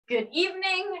Good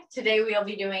evening. Today we'll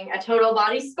be doing a total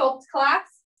body sculpt class.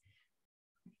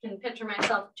 I can picture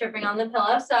myself tripping on the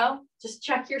pillow, so just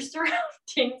check your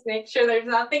surroundings, make sure there's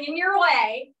nothing in your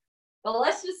way. But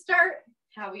let's just start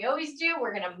how we always do.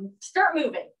 We're gonna start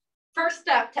moving. First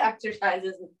step to exercise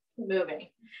is moving.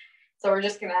 So we're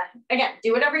just gonna, again,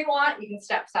 do whatever you want. You can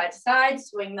step side to side,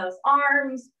 swing those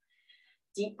arms,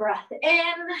 deep breath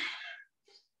in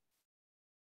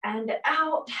and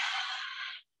out.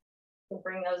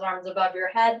 Bring those arms above your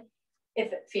head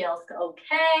if it feels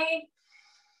okay.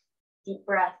 Deep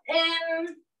breath in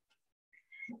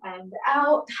and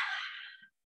out.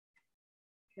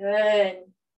 Good.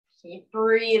 Keep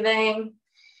breathing.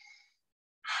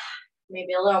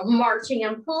 Maybe a little marching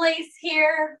in place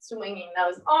here, swinging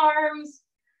those arms.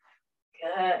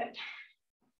 Good.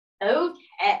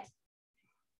 Okay.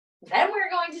 Then we're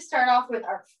going to start off with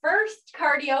our first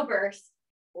cardio burst,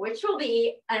 which will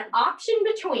be an option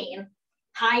between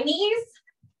high knees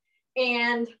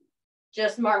and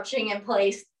just marching in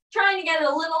place, trying to get it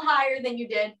a little higher than you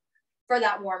did for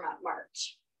that warm-up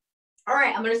march. All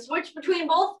right, I'm going to switch between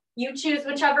both. You choose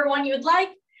whichever one you would like.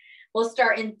 We'll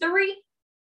start in 3,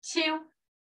 2,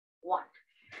 1.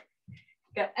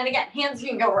 Good. And again, hands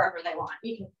can go wherever they want.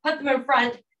 You can put them in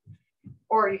front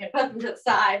or you can put them to the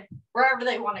side, wherever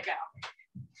they want to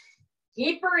go.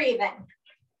 Keep breathing.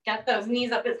 Get those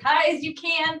knees up as high as you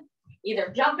can,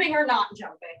 either jumping or not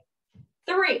jumping.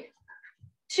 3,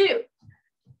 2,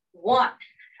 1.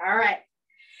 All right.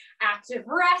 Active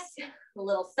rest, a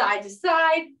little side to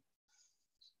side.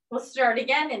 We'll start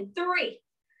again in 3,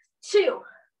 2,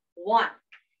 1.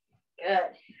 Good.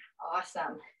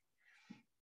 Awesome.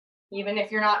 Even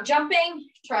if you're not jumping,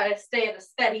 try to stay at a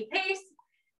steady pace.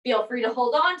 Feel free to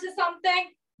hold on to something.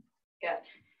 Good.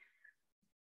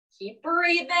 Keep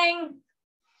breathing.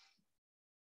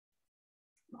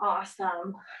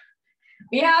 Awesome.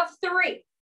 We have 3,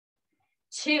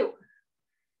 2,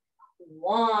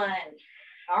 1.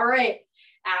 All right.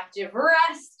 Active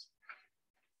rest.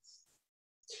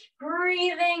 Keep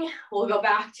breathing. We'll go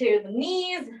back to the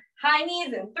knees, high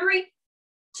knees in 3,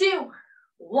 2,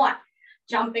 1.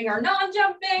 Jumping or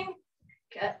non-jumping.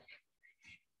 Good.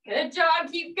 Good job.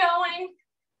 Keep going.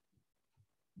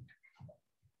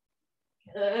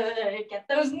 Good. Get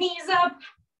those knees up.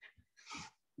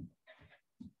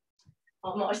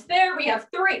 Almost there. We have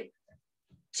 3,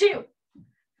 2,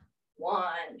 1.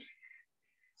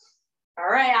 All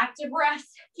right, active rest.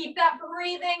 Keep that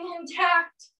breathing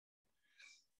intact.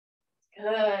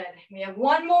 Good. We have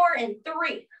one more in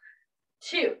 3,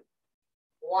 2,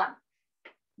 1.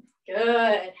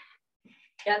 Good.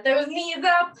 Get those knees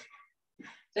up.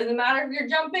 Doesn't matter if you're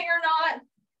jumping or not.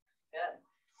 Good.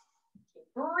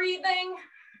 Keep breathing.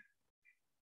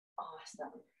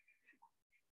 Awesome.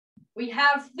 We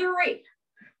have 3,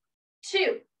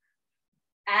 2,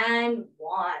 and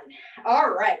 1. All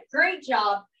right, great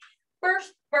job.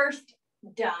 First burst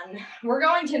done. We're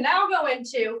going to now go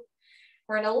into,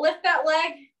 we're going to lift that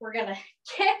leg. We're going to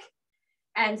kick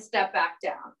and step back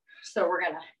down. So we're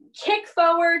going to kick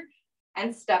forward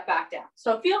and step back down.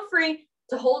 So feel free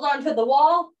to hold on to the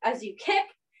wall as you kick.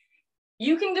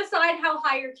 You can decide how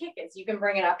high your kick is. You can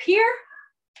bring it up here,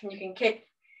 and you can kick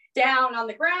down on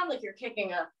the ground like you're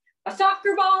kicking a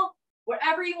soccer ball,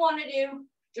 whatever you want to do,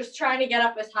 just trying to get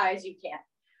up as high as you can.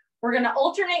 We're going to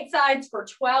alternate sides for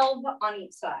 12 on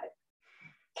each side.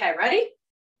 Okay, ready?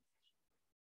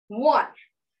 1.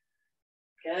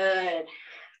 Good.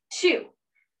 2.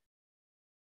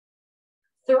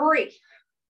 3.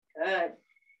 Good.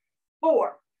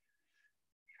 4.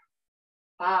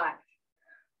 5.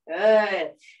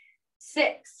 Good.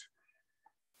 6.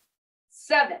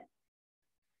 7.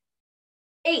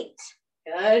 8.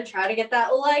 Good. Try to get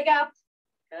that leg up.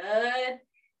 Good.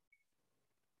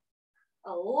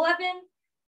 11.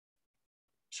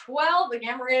 12.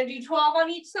 Again, we're going to do 12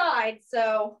 on each side.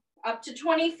 So up to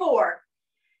 24.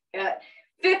 Good.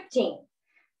 15.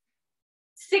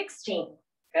 16.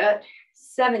 Good.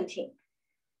 17.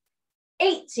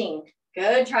 18.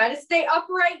 Good. Try to stay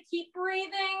upright. Keep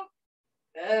breathing.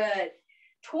 Good.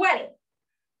 20.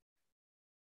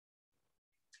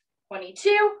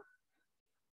 22.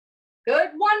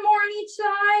 Good. One more on each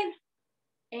side.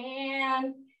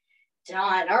 And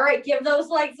done. All right. Give those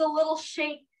legs a little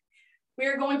shake. We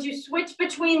are going to switch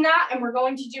between that and we're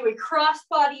going to do a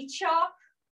cross-body chop.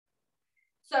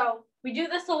 So we do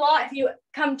this a lot if you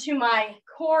come to my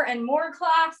core and more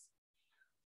class.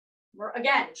 We're,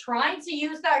 again, trying to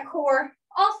use that core.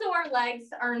 Also, our legs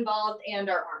are involved and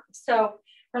our arms. So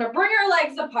we're going to bring our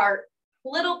legs apart,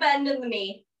 little bend in the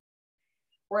knee.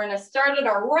 We're going to start at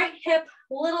our right hip,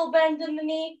 little bend in the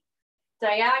knee,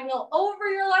 diagonal over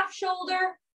your left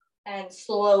shoulder, and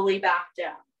slowly back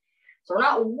down. So we're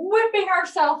not whipping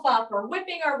ourselves up or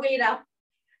whipping our weight up.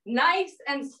 Nice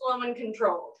and slow and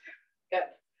controlled. Good.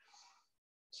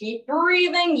 Keep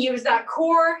breathing. Use that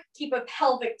core. Keep a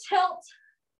pelvic tilt.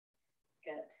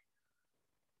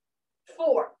 Good.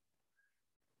 4.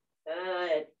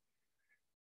 Good.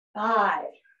 5.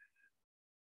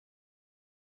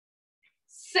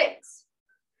 6.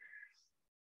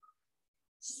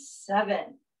 7.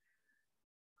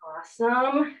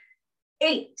 Awesome.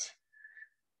 8.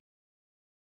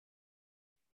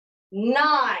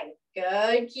 9.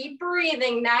 Good. Keep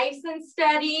breathing. Nice and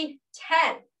steady.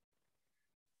 10.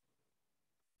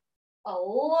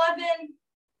 11.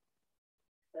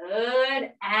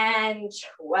 Good. And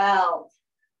 12.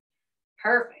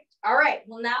 Perfect. All right.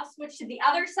 We'll now switch to the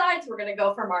other side. So we're going to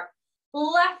go from our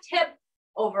left hip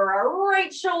over our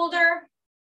right shoulder.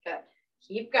 Good.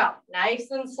 Keep going.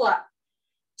 Nice and slow.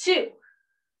 2. You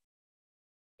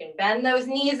can bend those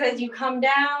knees as you come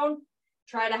down.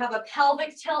 Try to have a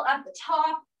pelvic tilt at the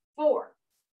top. 4.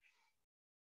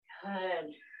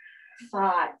 Good.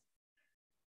 5.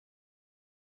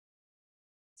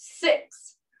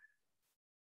 6.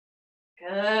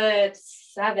 Good.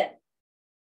 7.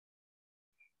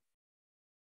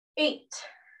 8.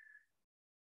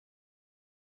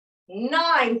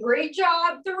 9. Great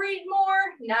job. 3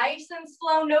 more. Nice and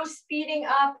slow. No speeding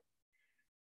up.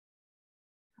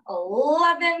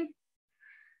 11.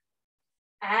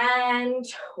 And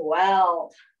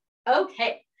 12.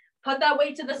 Okay. Put that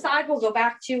weight to the side. We'll go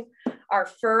back to our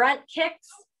front kicks.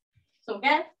 So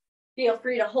again, feel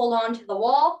free to hold on to the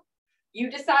wall.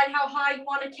 You decide how high you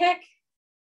want to kick.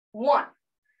 1.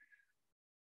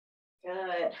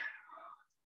 Good.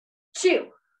 2.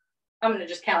 I'm going to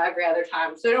just count every other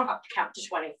time, so I don't have to count to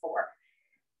 24.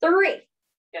 3.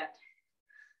 Good.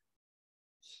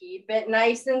 Keep it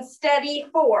nice and steady.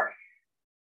 4.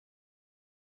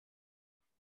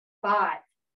 5.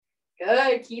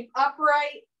 Good. Keep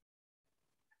upright.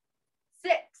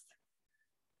 6.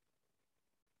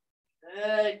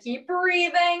 Good. Keep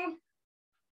breathing.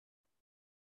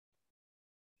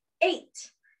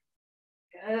 8.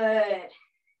 Good.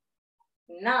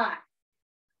 9.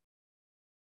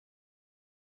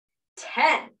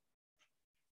 10.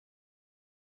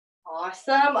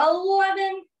 Awesome.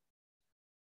 11.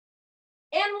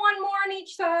 And 1 more on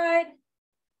each side.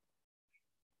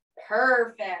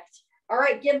 Perfect. All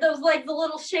right, give those legs a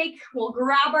little shake. We'll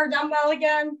grab our dumbbell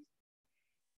again.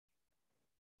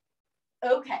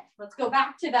 Okay, let's go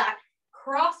back to that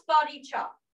cross-body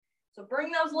chop. So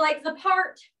bring those legs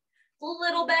apart, a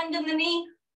little bend in the knee,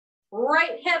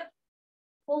 right hip,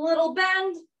 a little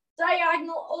bend,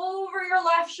 diagonal over your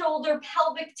left shoulder,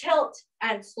 pelvic tilt,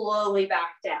 and slowly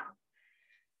back down.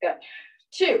 Good.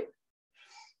 2.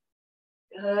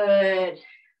 Good.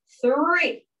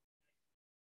 3.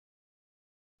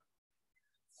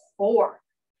 4.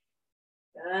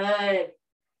 Good.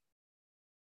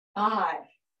 5.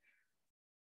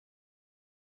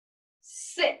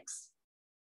 6.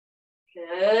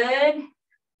 Good.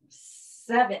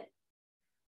 7.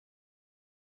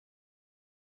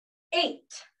 8.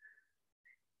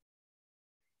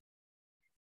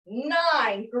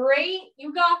 9. Great.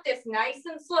 You got this. Nice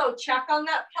and slow. Check on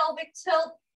that pelvic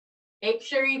tilt. Make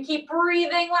sure you keep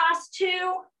breathing. Last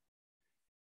 2.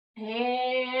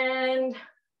 And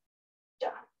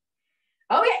done.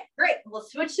 Okay, great. We'll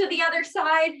switch to the other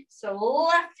side. So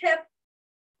left hip,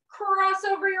 cross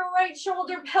over your right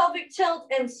shoulder, pelvic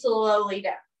tilt, and slowly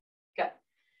down. Good.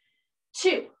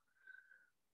 2.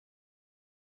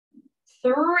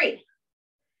 3.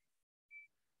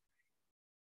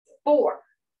 4.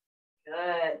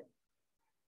 Good.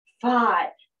 5.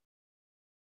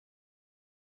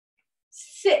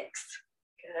 6.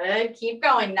 Good. Keep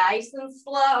going. Nice and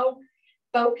slow.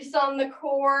 Focus on the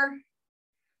core.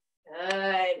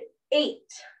 Good. 8.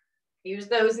 Use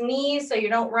those knees so you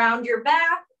don't round your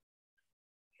back.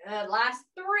 Good. Last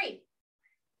 3.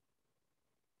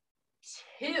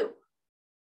 2.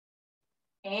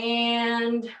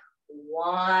 And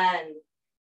 1.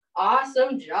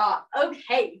 Awesome job.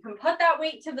 Okay, you can put that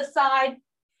weight to the side.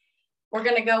 We're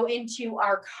going to go into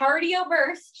our cardio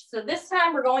burst. So this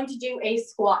time we're going to do a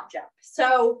squat jump.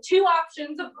 So 2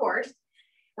 options, of course.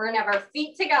 We're going to have our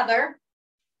feet together,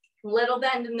 little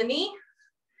bend in the knee,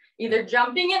 either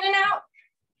jumping in and out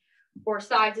or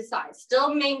side to side,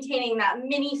 still maintaining that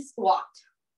mini squat.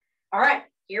 All right,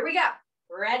 here we go.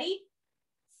 Ready,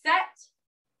 set,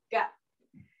 go.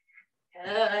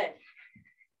 Good.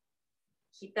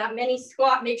 Keep that mini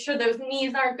squat. Make sure those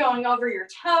knees aren't going over your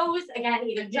toes. Again,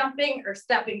 either jumping or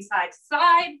stepping side to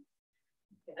side.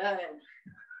 Good.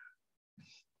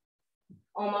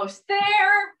 Almost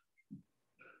there.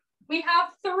 We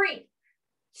have 3,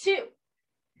 2,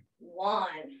 1.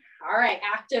 All right,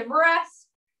 active rest.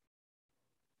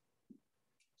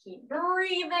 Keep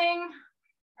breathing.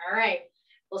 All right,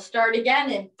 we'll start again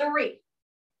in 3,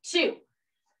 2,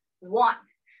 1.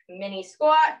 Mini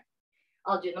squat.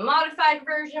 I'll do the modified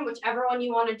version, whichever one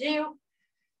you want to do.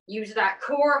 Use that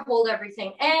core, hold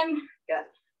everything in. Good.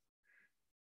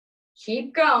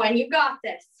 Keep going, you got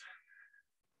this.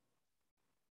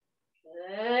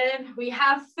 Good. We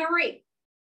have 3,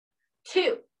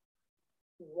 2,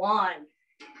 1.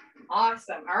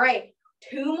 Awesome. All right,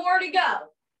 2 more to go.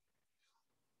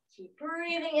 Keep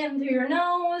breathing in through your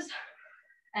nose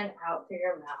and out through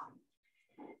your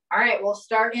mouth. All right, we'll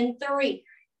start in 3,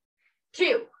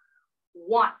 2,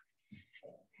 1.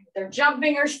 They're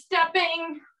jumping or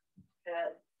stepping.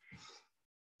 Good.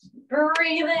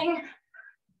 Breathing.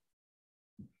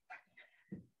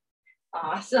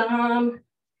 Awesome.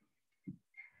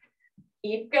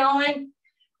 Keep going.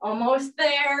 Almost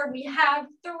there. We have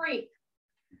 3,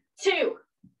 2,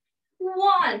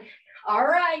 1. All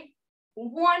right.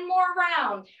 1 more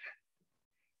round.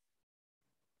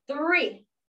 3,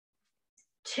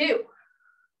 2,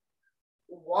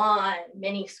 1.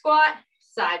 Mini squat,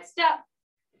 side step.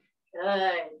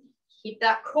 Good. Keep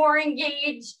that core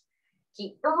engaged.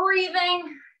 Keep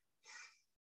breathing.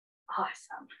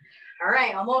 Awesome. All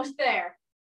right, almost there.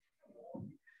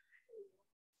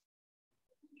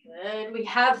 Good. We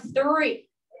have 3,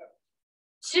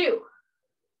 2,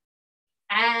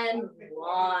 and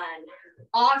 1.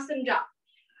 Awesome job.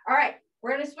 All right,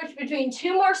 we're going to switch between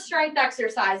 2 more strength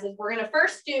exercises. We're going to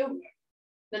first do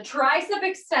the tricep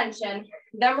extension,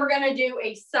 then we're going to do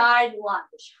a side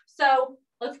lunge. So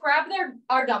let's grab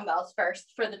our dumbbells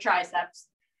first for the triceps.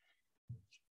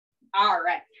 All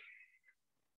right.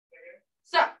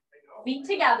 So feet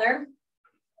together,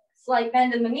 slight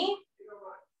bend in the knee,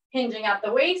 hinging at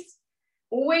the waist,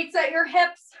 weights at your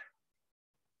hips,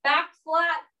 back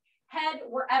flat, head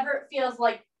wherever it feels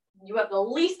like you have the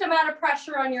least amount of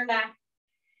pressure on your neck.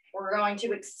 We're going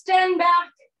to extend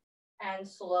back and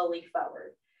slowly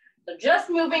forward. So just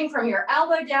moving from your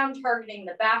elbow down, targeting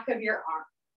the back of your arm.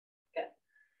 Good.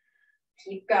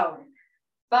 Keep going.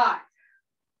 5.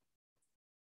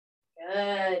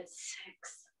 Good.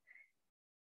 6,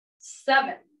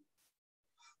 7,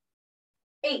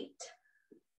 8,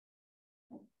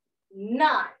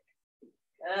 9.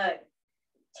 Good.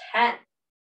 10,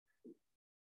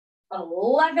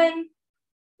 11,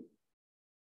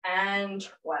 and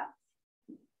 12.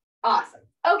 Awesome.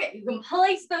 Okay, you can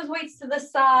place those weights to the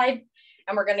side,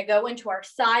 and we're going to go into our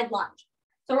side lunge.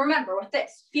 So remember, with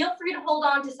this, feel free to hold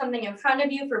on to something in front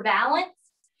of you for balance.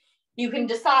 You can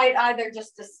decide either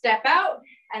just to step out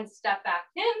and step back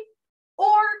in,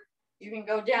 or you can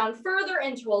go down further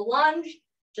into a lunge,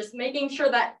 just making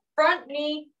sure that front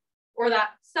knee or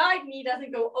that side knee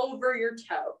doesn't go over your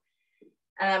toe.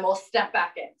 And then we'll step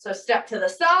back in. So step to the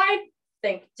side,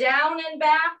 think down and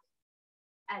back,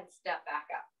 and step back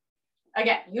up.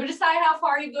 Again, you decide how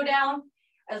far you go down,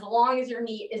 as long as your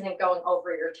knee isn't going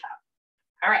over your toe.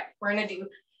 All right, we're gonna do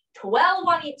 12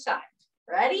 on each side.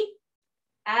 Ready?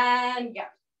 And go.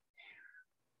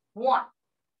 1,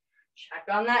 check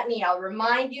on that knee. I'll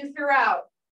remind you throughout.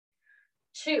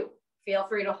 2, feel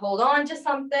free to hold on to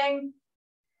something.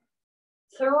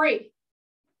 3,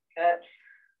 good.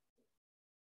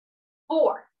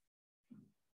 4,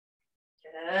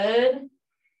 good.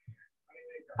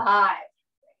 5,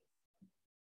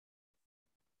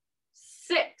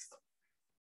 6,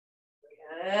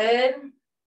 good.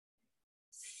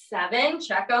 7,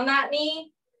 check on that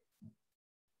knee.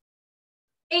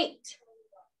 8,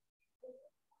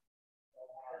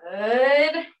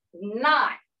 good. 9,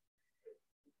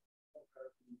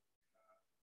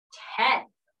 10,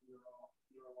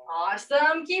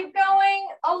 awesome, keep going.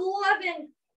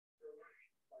 11,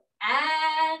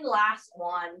 and last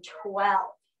one, 12.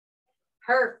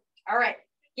 Perfect. All right,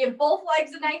 give both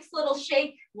legs a nice little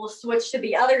shake. We'll switch to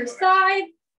the other side.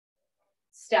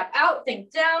 Step out,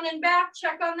 think down and back,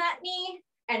 check on that knee,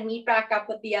 and meet back up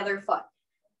with the other foot.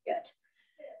 Good.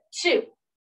 2.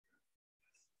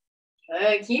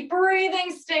 Good. Keep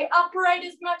breathing. Stay upright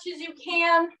as much as you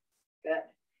can. Good.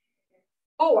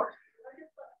 4.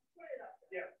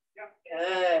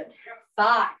 Good.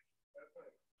 5.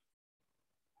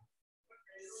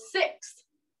 6.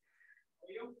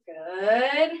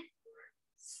 Good.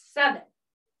 7.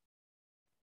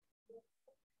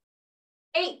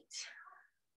 8.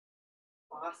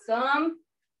 Awesome.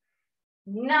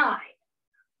 9.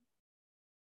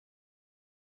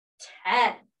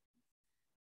 10.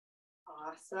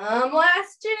 Awesome.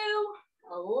 Last 2.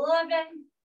 11.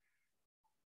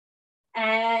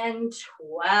 and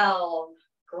 12.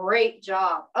 Great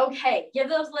job. Okay, give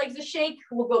those legs a shake.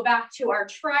 We'll go back to our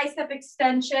tricep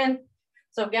extension.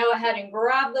 So go ahead and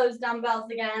grab those dumbbells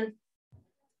again.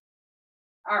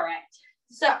 All right,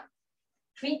 so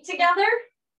feet together,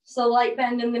 so light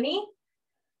bend in the knee,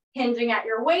 hinging at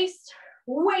your waist,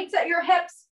 weights at your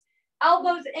hips,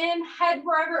 elbows in, head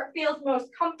wherever it feels most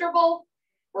comfortable.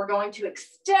 We're going to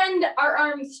extend our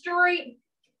arms straight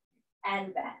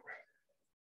and back.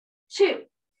 2,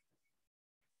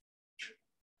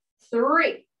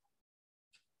 3,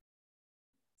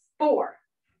 4,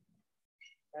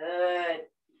 good,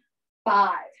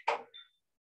 5,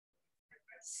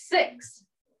 6,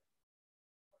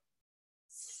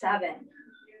 7,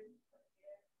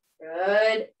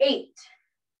 good, 8,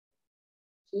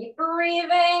 keep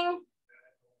breathing,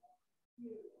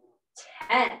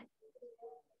 10,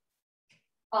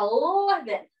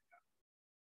 11,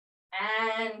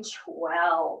 and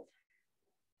 12.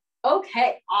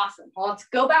 Okay, awesome. Well, let's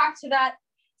go back to that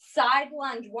side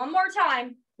lunge one more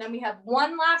time. Then we have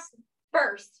one last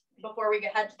burst before we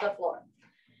head to the floor.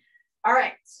 All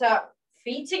right, so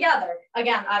feet together.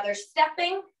 Again, either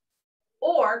stepping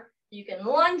or you can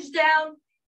lunge down.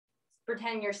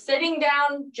 Pretend you're sitting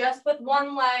down just with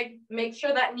one leg. Make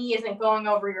sure that knee isn't going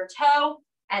over your toe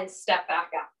and step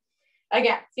back up.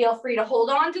 Again, feel free to hold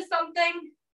on to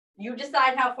something. You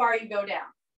decide how far you go down.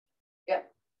 Good.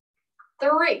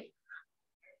 3.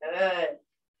 Good.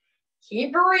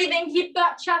 Keep breathing. Keep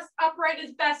that chest upright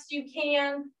as best you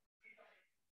can.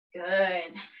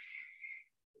 Good.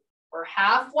 We're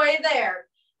halfway there.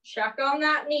 Check on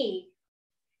that knee.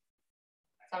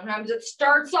 Sometimes it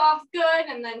starts off good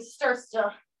and then starts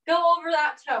to go over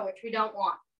that toe, which we don't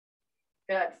want.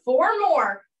 Good. 4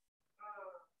 more.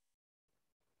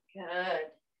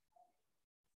 Good.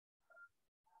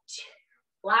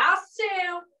 Last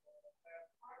 2.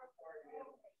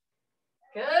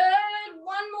 Good. 1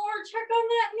 more. Check on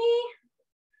that knee.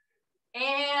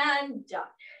 And done.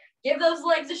 Give those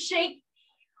legs a shake.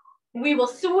 We will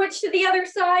switch to the other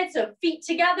side. So feet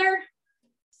together.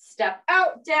 Step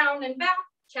out, down and back.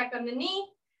 Check on the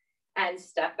knee. And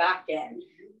step back in.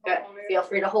 Good. Feel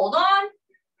free to hold on.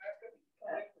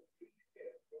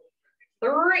 Good.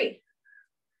 3.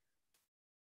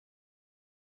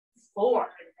 4.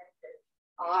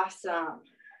 Awesome.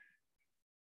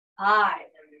 5.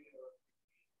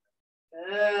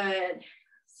 Good.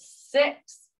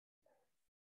 6.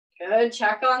 Good.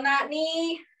 Check on that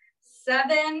knee.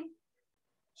 7.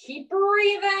 Keep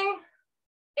breathing.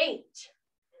 8.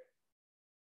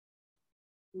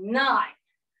 9.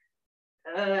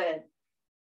 Good.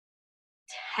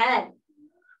 10.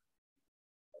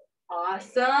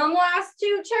 Awesome. Last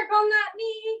 2. Check on that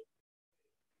knee.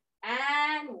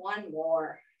 And 1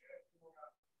 more.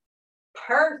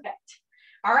 Perfect.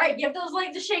 All right, give those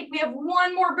legs a shake. We have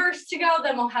 1 more burst to go,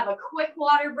 then we'll have a quick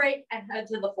water break and head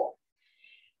to the floor.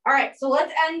 All right, so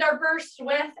let's end our burst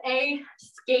with a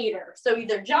skater. So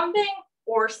either jumping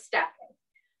or stepping.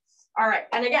 All right,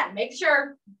 and again, make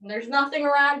sure there's nothing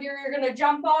around you you're gonna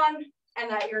jump on and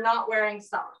that you're not wearing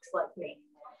socks like me.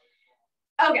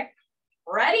 Okay,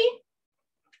 ready?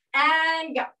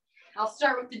 And go. I'll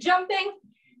start with the jumping.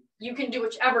 You can do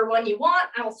whichever one you want.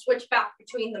 I'll switch back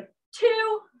between the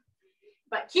 2,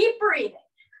 but keep breathing.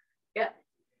 Good.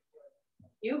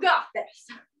 You got this.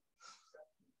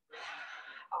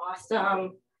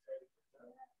 Awesome.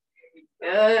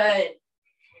 Good.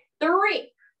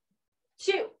 3,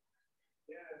 2,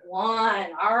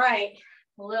 1. All right.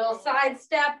 A little side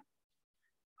step.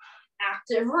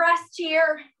 Active rest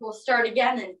here. We'll start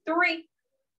again in 3,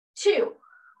 2,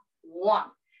 1.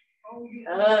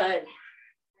 Good.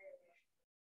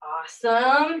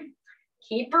 Awesome.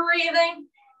 Keep breathing.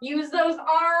 Use those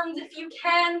arms if you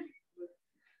can.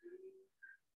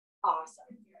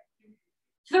 Awesome.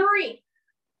 3,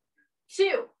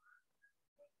 2,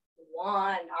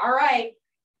 1. All right.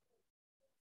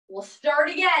 We'll start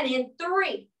again in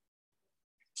 3,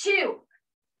 2,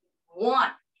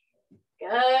 1.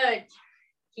 Good.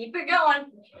 Keep it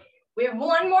going. We have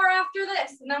 1 more after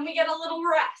this, and then we get a little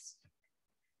rest.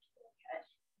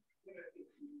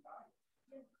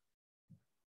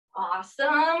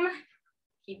 Awesome.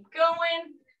 Keep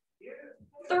going.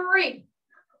 3,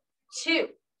 2,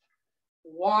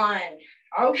 1.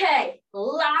 Okay,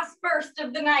 last burst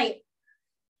of the night.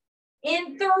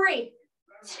 In 3,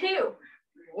 2,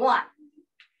 1.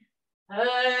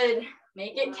 Good.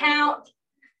 Make it count.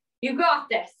 You got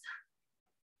this.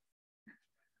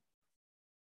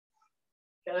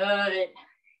 Good.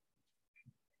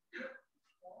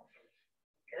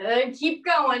 Good. Keep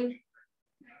going.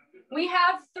 We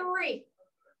have 3,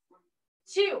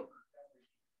 2,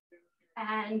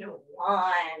 and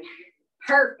 1.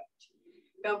 Perfect.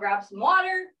 Go grab some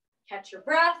water, catch your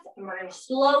breath, and we're going to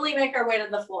slowly make our way to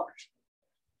the floor.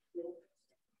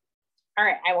 All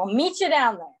right, I will meet you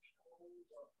down there.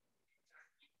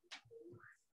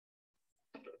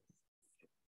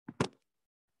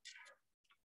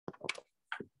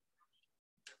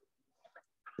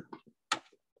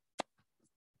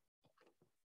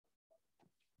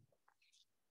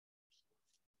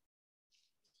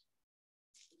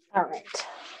 All right,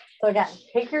 so again,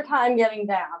 take your time getting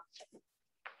down.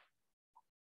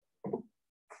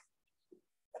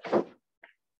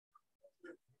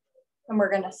 And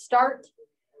we're gonna start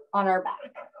on our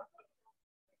back.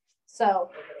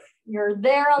 So you're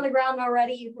there on the ground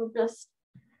already, you can just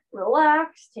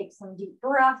relax, take some deep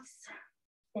breaths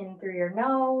in through your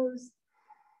nose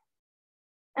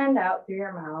and out through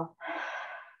your mouth.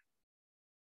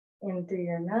 In through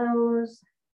your nose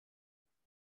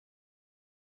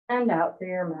and out through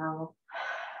your mouth.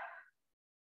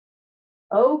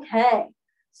 Okay,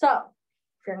 so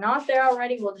if you're not there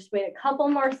already, we'll just wait a couple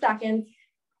more seconds,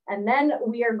 and then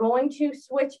we are going to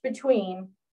switch between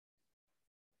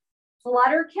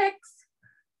flutter kicks,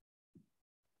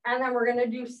 and then we're gonna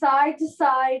do side to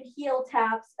side heel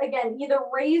taps. Again, either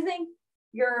raising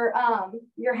your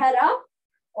head up,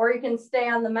 or you can stay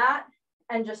on the mat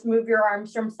and just move your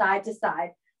arms from side to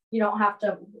side. You don't have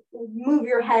to move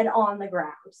your head on the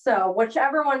ground. So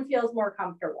whichever one feels more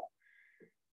comfortable.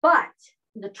 But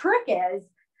the trick is,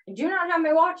 I do not have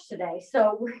my watch today,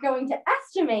 so we're going to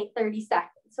estimate 30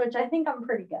 seconds, which I think I'm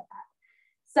pretty good at.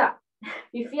 So if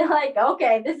you feel like,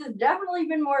 okay, this has definitely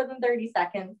been more than 30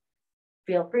 seconds,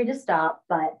 feel free to stop,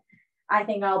 but I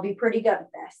think I'll be pretty good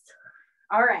at this.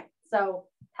 All right, so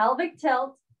pelvic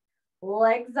tilt,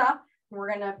 legs up.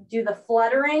 We're gonna do the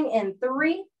fluttering in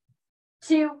 3,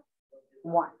 2,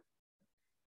 1.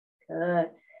 Good.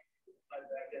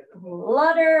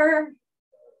 Flutter.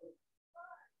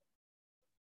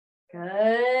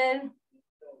 Good.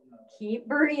 Keep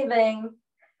breathing.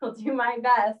 I'll do my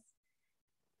best.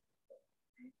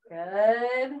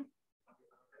 Good.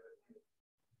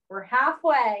 We're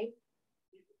halfway.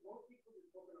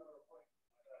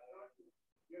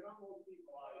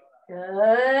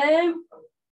 Good.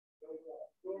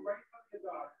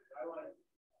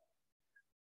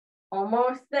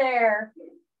 Almost there.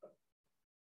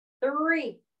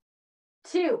 3,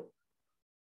 2,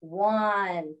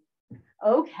 1.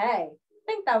 Okay, I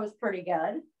think that was pretty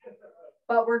good.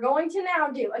 But we're going to now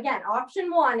do, again,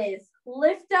 option 1 is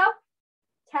lift up,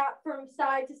 tap from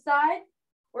side to side,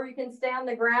 or you can stay on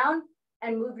the ground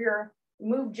and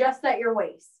move just at your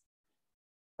waist,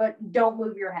 but don't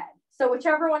move your head. So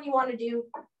whichever one you want to do.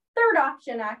 Third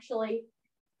option, actually,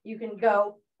 you can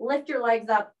go lift your legs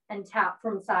up and tap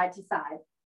from side to side,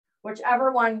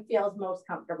 whichever one feels most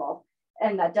comfortable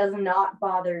and that does not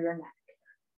bother your neck.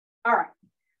 All right,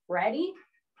 ready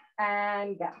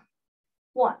and go.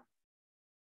 1,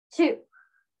 2,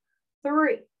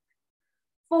 3,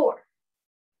 4,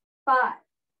 5,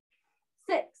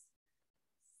 6,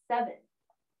 7,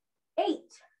 8,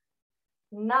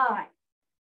 9,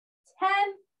 10,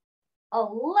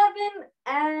 11,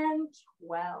 and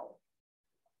 12.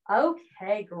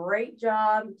 Okay, great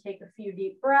job. Take a few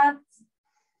deep breaths.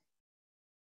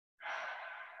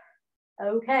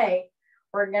 Okay,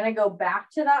 we're gonna go back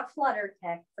to that flutter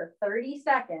kick for 30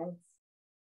 seconds.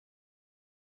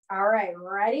 All right,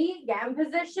 ready? Get in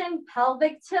position,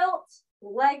 pelvic tilt,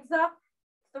 legs up.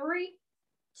 3,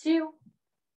 2,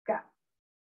 go.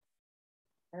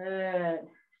 Good.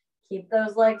 Keep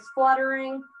those legs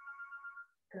fluttering.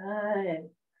 Good.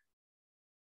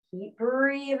 Keep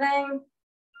breathing.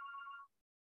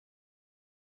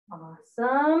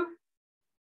 Awesome.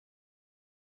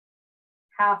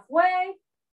 Halfway.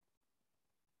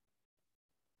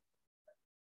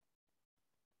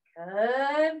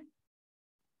 Good.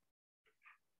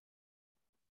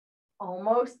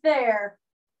 Almost there.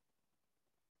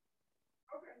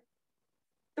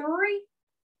 3,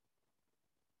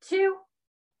 2,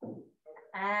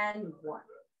 and 1.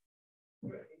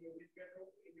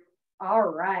 All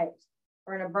right.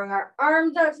 We're going to bring our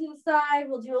arms out to the side.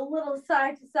 We'll do a little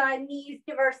side to side knees.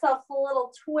 Give ourselves a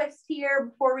little twist here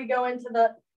before we go into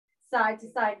the side to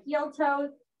side heel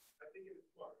toes.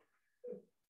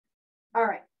 All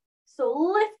right. So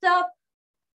lift up.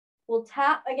 We'll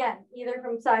tap again, either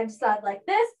from side to side like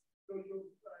this.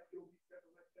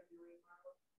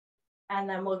 And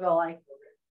then we'll go like,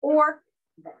 or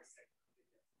this.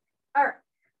 All right.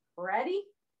 Ready,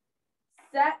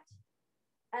 set,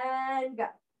 and go.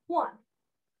 1.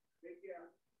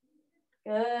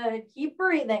 Good. Keep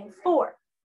breathing. 4,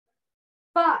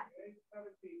 5,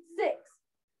 6,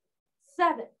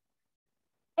 7,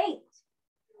 8,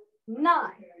 9,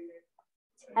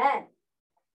 10,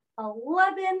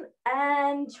 11,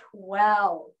 and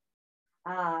 12.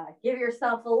 Give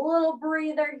yourself a little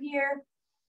breather here.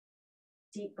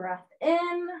 Deep breath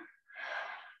in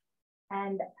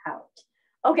and out.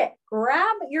 Okay,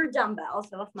 grab your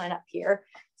dumbbells. I left mine up here.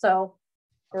 So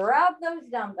grab those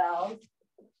dumbbells.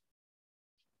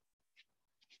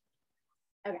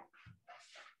 Okay.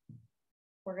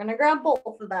 We're going to grab both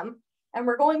of them and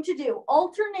we're going to do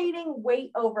alternating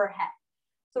weight overhead.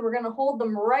 So we're going to hold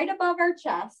them right above our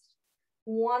chest.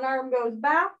 One arm goes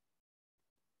back,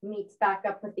 meets back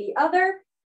up with the other.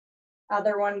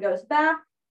 Other one goes back,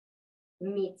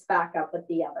 meets back up with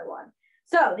the other one.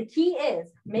 So the key is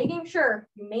making sure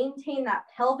you maintain that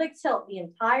pelvic tilt the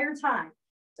entire time.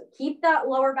 So keep that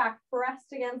lower back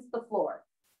pressed against the floor.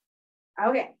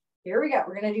 Okay, here we go.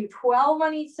 We're going to do 12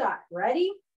 on each side.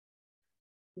 Ready?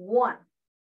 1.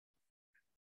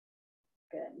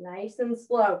 Good, nice and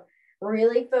slow.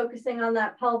 Really focusing on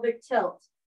that pelvic tilt.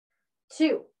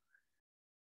 2.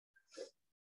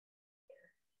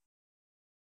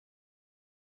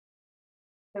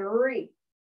 3.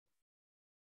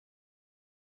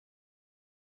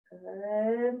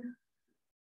 Good.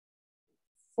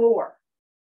 4.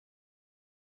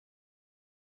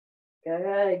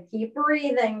 Good. Keep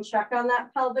breathing. Check on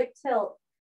that pelvic tilt.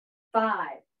 5.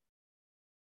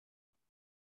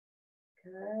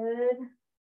 Good.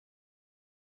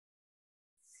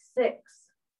 6.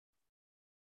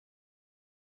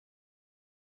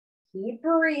 Keep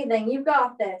breathing. You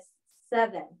got this.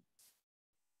 7.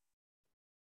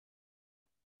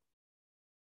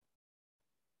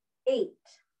 8.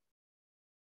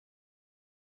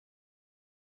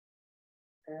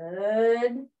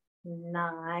 Good.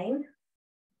 9.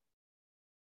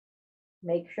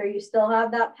 Make sure you still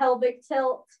have that pelvic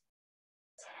tilt.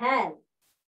 10.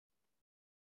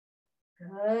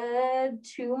 Good.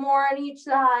 2 more on each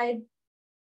side.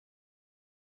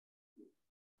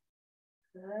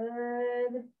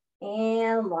 Good.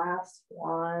 And last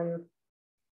one.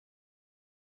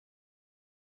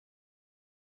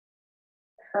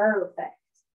 Perfect.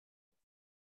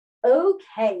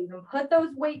 Okay, you can put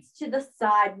those weights to the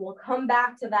side. We'll come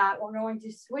back to that. We're going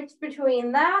to switch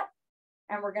between that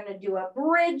and we're going to do a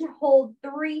bridge, hold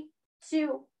 3,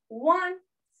 2, 1,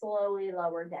 slowly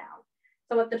lower down.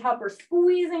 So at the top, we're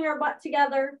squeezing our butt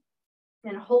together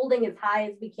and holding as high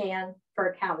as we can for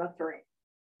a count of 3.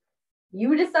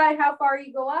 You decide how far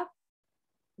you go up.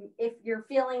 If you're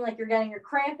feeling like you're getting a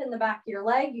cramp in the back of your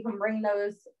leg, you can bring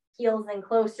those heels in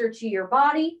closer to your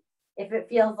body. If it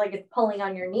feels like it's pulling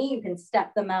on your knee, you can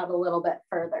step them out a little bit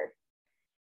further.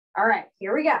 All right,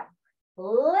 here we go.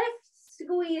 Lift,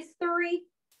 squeeze, 3,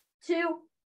 2,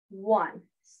 1.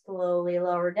 Slowly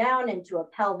lower down into a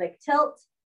pelvic tilt.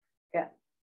 Good.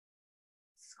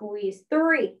 Squeeze,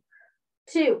 3,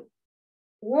 2,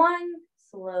 1.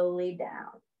 Slowly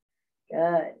down.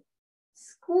 Good.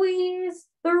 Squeeze,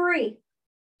 3,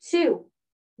 2,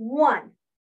 1.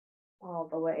 All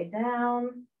the way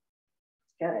down.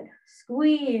 Good.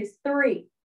 Squeeze, 3,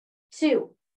 2,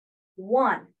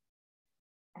 1.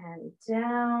 And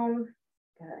down.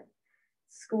 Good.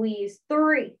 Squeeze,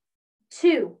 3,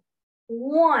 2,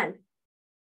 1.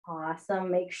 Awesome.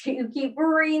 Make sure you keep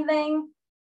breathing.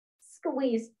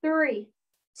 Squeeze, 3,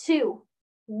 2,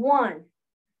 1.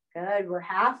 Good. We're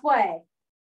halfway.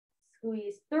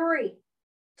 Squeeze, 3,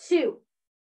 2,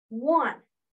 1.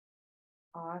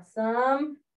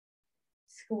 Awesome.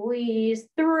 Squeeze,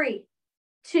 3,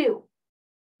 2,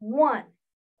 1.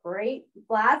 Great.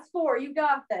 Last 4. You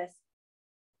got this.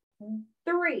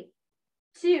 3,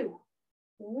 2,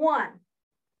 1.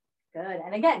 Good.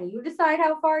 And again, you decide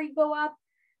how far you go up.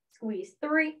 Squeeze,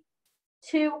 3,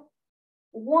 2,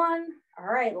 1. All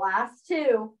right. Last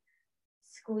 2.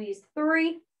 Squeeze,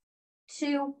 3,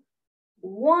 2,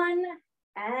 1.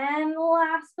 And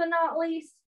last but not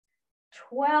least,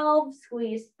 12.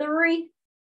 Squeeze, 3,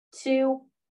 2,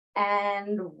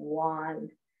 and 1.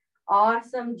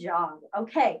 Awesome job.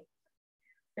 Okay,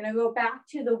 we're gonna go back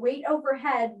to the weight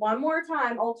overhead one more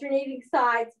time, alternating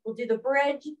sides. We'll do the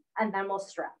bridge and then we'll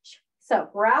stretch. So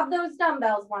grab those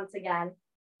dumbbells once again.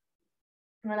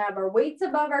 We're gonna have our weights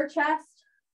above our chest,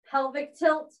 pelvic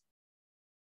tilt.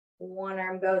 One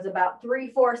arm goes about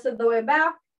 3/4 of the way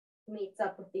back, meets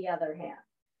up with the other hand.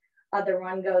 Other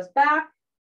one goes back,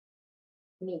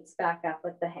 meets back up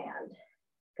with the hand.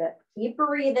 Good. Keep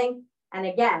breathing. And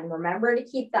again, remember to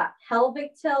keep that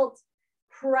pelvic tilt.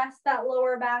 Press that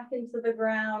lower back into the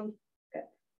ground. Good.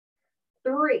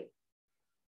 3.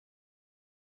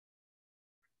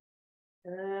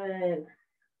 Good.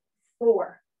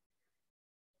 4.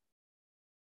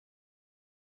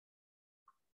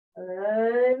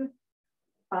 Good.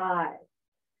 5.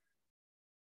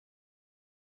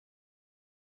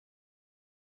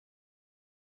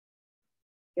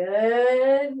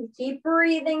 Good. Keep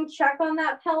breathing. Check on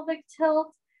that pelvic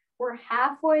tilt. We're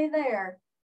halfway there.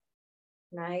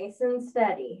 Nice and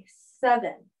steady.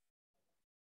 7.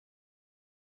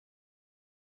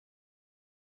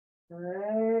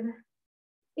 Good.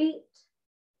 8.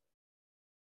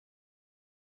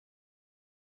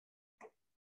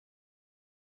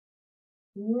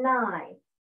 9.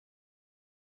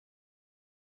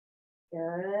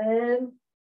 Good.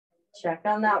 Check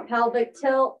on that pelvic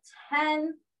tilt.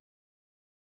 10.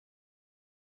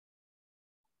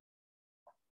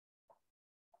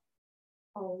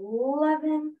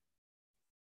 11.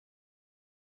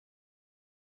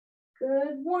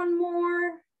 Good. One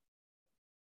more.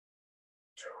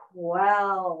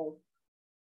 12.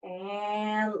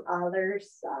 And other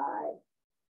side.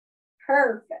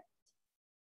 Perfect.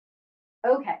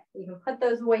 Okay, you can put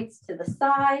those weights to the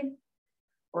side.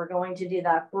 We're going to do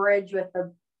that bridge with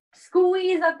the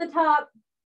squeeze at the top.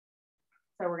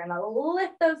 So we're gonna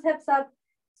lift those hips up,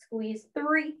 squeeze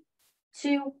 3,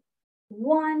 2,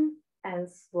 1, and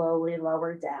slowly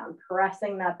lower down,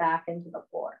 pressing that back into the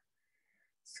floor.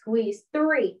 Squeeze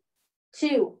 3,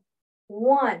 2,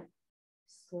 1,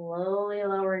 slowly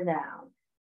lower down.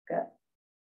 Good.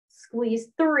 Squeeze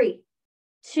 3,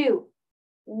 2,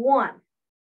 1,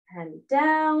 and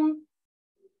down.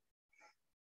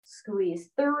 Squeeze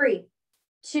 3,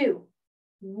 2,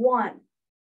 1,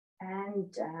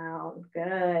 and down.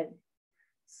 Good.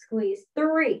 Squeeze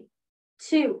 3,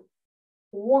 2,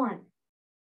 1,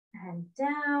 and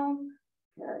down.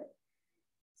 Good.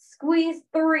 Squeeze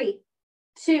 3,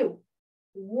 2,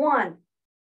 1.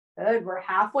 Good. We're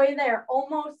halfway there.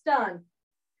 Almost done.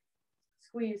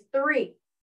 Squeeze 3,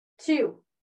 2,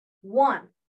 1.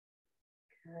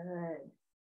 Good.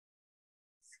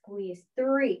 Squeeze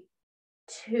 3,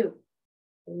 2,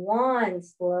 1.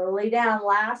 Slowly down.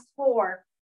 Last 4.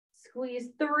 Squeeze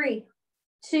 3,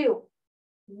 2,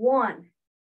 1.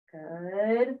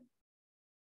 Good.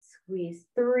 Squeeze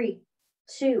 3,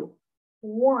 2,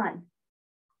 1.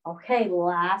 Okay,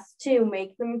 last 2.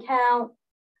 Make them count.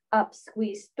 Up.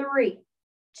 Squeeze 3,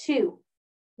 2,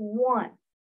 1.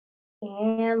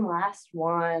 And last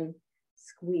 1.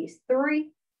 Squeeze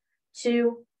 3,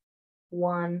 2,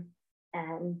 1,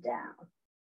 and down.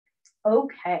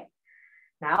 Okay,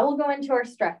 now we'll go into our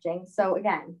stretching. So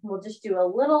again, we'll just do a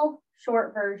little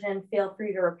short version. Feel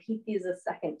free to repeat these a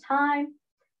second time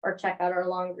or check out our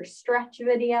longer stretch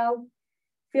video.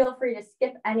 Feel free to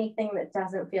skip anything that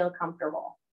doesn't feel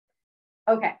comfortable.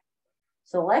 Okay,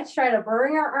 so let's try to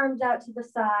bring our arms out to the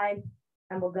side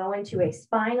and we'll go into a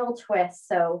spinal twist.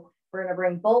 So we're gonna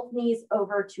bring both knees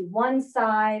over to one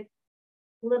side,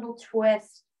 little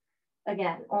twist.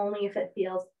 Again, only if it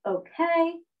feels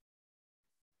okay.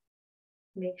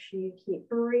 Make sure you keep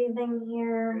breathing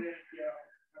here.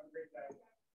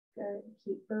 Good,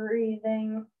 keep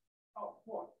breathing.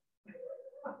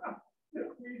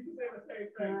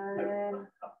 Good.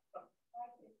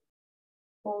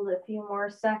 Hold a few more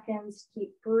seconds,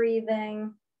 keep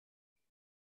breathing.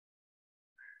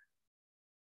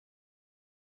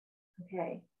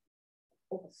 Okay,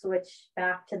 we'll switch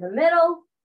back to the middle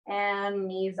and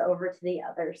knees over to the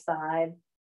other side.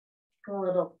 A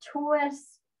little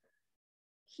twist.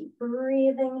 Keep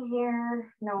breathing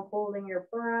here. No holding your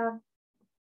breath.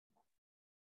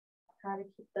 Try to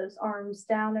keep those arms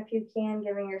down if you can,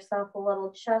 giving yourself a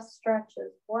little chest stretch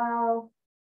as well.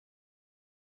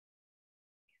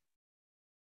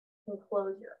 And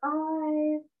close your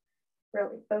eyes.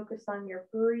 Really focus on your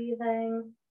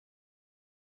breathing.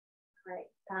 All right,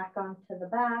 back onto the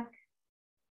back.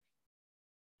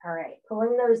 All right,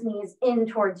 pulling those knees in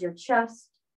towards your chest.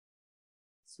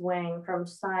 Swing from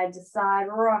side to side,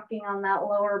 rocking on that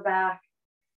lower back.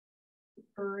 Keep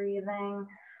breathing.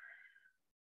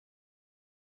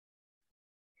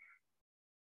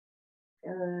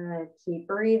 Good. Keep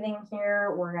breathing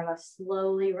here. We're going to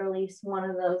slowly release one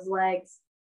of those legs.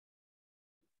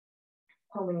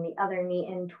 Pulling the other knee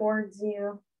in towards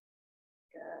you.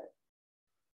 Good.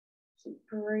 Keep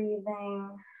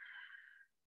breathing.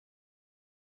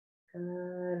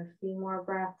 Good. A few more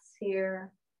breaths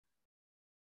here.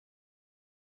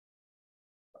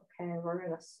 Okay, we're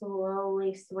going to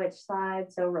slowly switch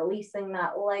sides. So releasing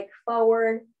that leg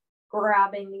forward,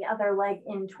 grabbing the other leg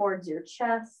in towards your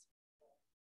chest.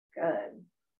 Good.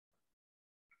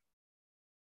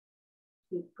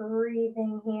 Keep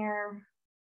breathing here.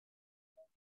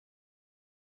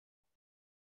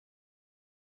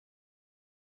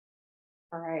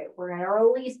 All right, we're going to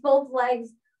release both legs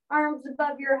Arms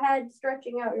above your head,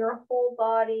 stretching out your whole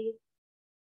body.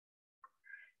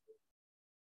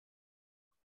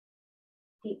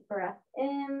 Deep breath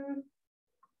in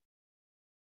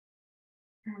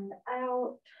and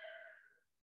out.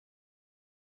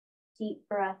 Deep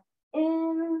breath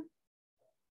in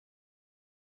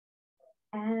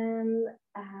and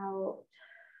out.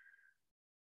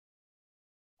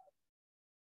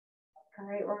 All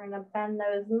right, we're going to bend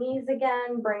those knees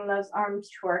again, bring those arms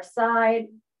to our side.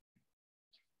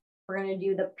 We're going to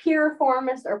do the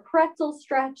piriformis or pretzel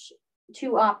stretch.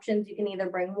 Two options. You can either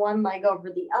bring one leg over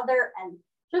the other and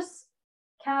just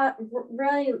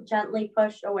really gently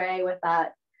push away with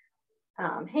that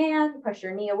hand, push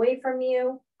your knee away from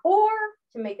you, or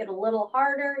to make it a little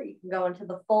harder, you can go into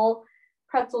the full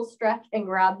pretzel stretch and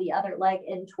grab the other leg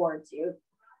in towards you.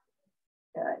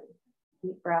 Good.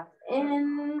 Deep breath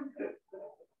in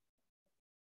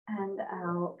and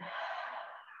out.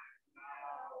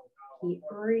 Keep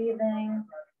breathing.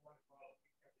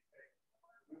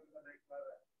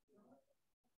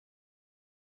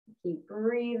 Keep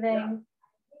breathing.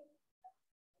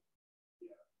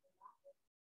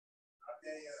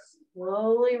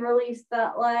 Slowly release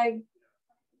that leg.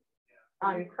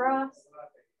 Uncross.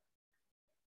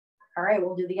 All right,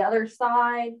 we'll do the other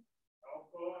side.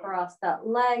 Cross that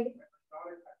leg.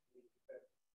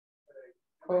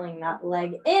 Pulling that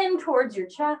leg in towards your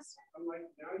chest.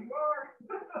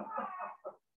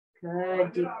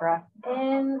 Good, deep breath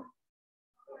in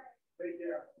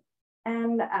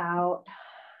and out.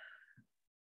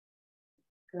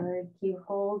 Good, keep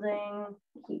holding,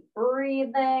 keep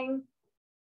breathing.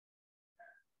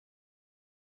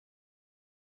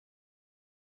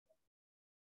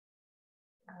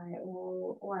 All right,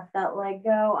 we'll let that leg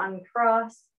go,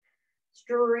 uncross,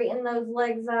 straighten those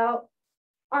legs out,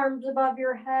 arms above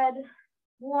your head.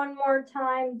 One more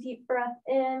time, deep breath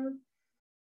in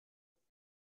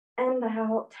and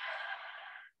out.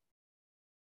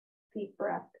 Deep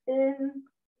breath in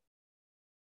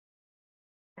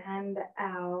and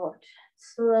out.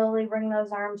 Slowly bring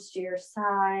those arms to your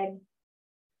side.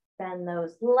 Bend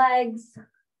those legs.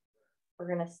 We're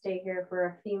going to stay here for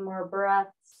a few more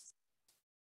breaths.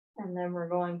 And then we're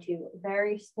going to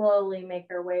very slowly make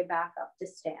our way back up to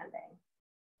standing.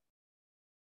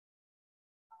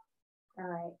 All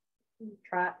right.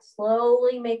 Try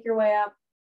slowly make your way up.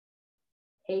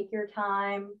 Take your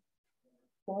time.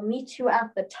 We'll meet you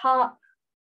at the top.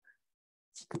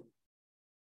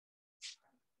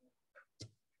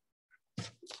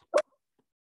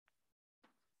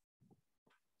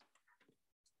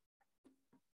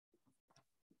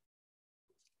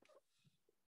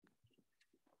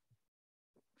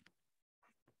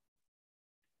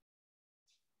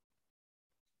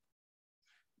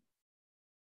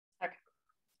 Okay.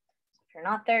 If you're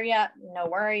not there yet, no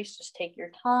worries. Just take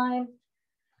your time.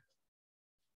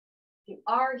 If you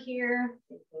are here,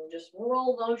 you can just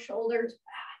roll those shoulders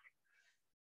back.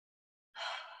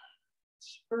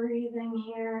 Just breathing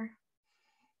here.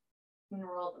 And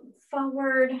roll them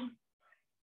forward.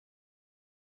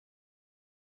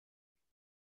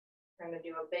 We're going to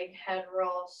do a big head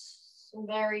roll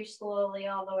very slowly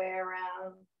all the way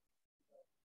around.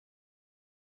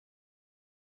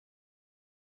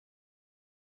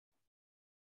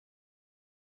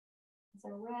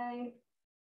 Away.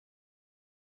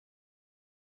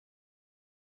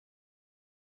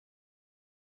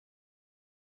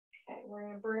 Okay, we're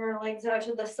going to bring our legs out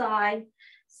to the side.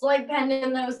 Slight bend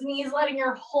in those knees, letting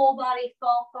your whole body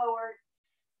fall forward.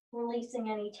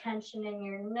 Releasing any tension in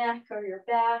your neck or your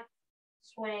back.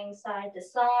 Swaying side to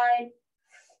side.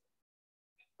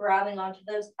 Grabbing onto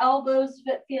those elbows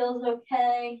if it feels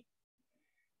okay.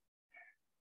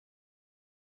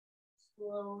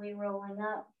 Slowly rolling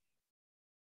up.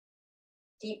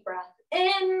 Deep breath in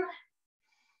and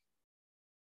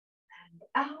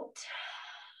out.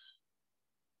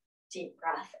 Deep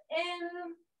breath in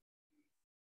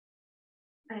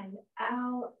and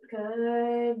out.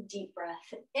 Good. Deep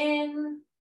breath in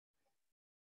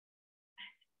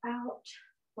and out.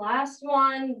 Last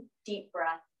one. Deep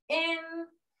breath in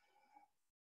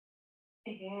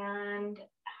and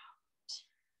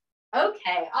out.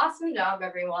 Okay, awesome job,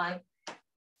 everyone.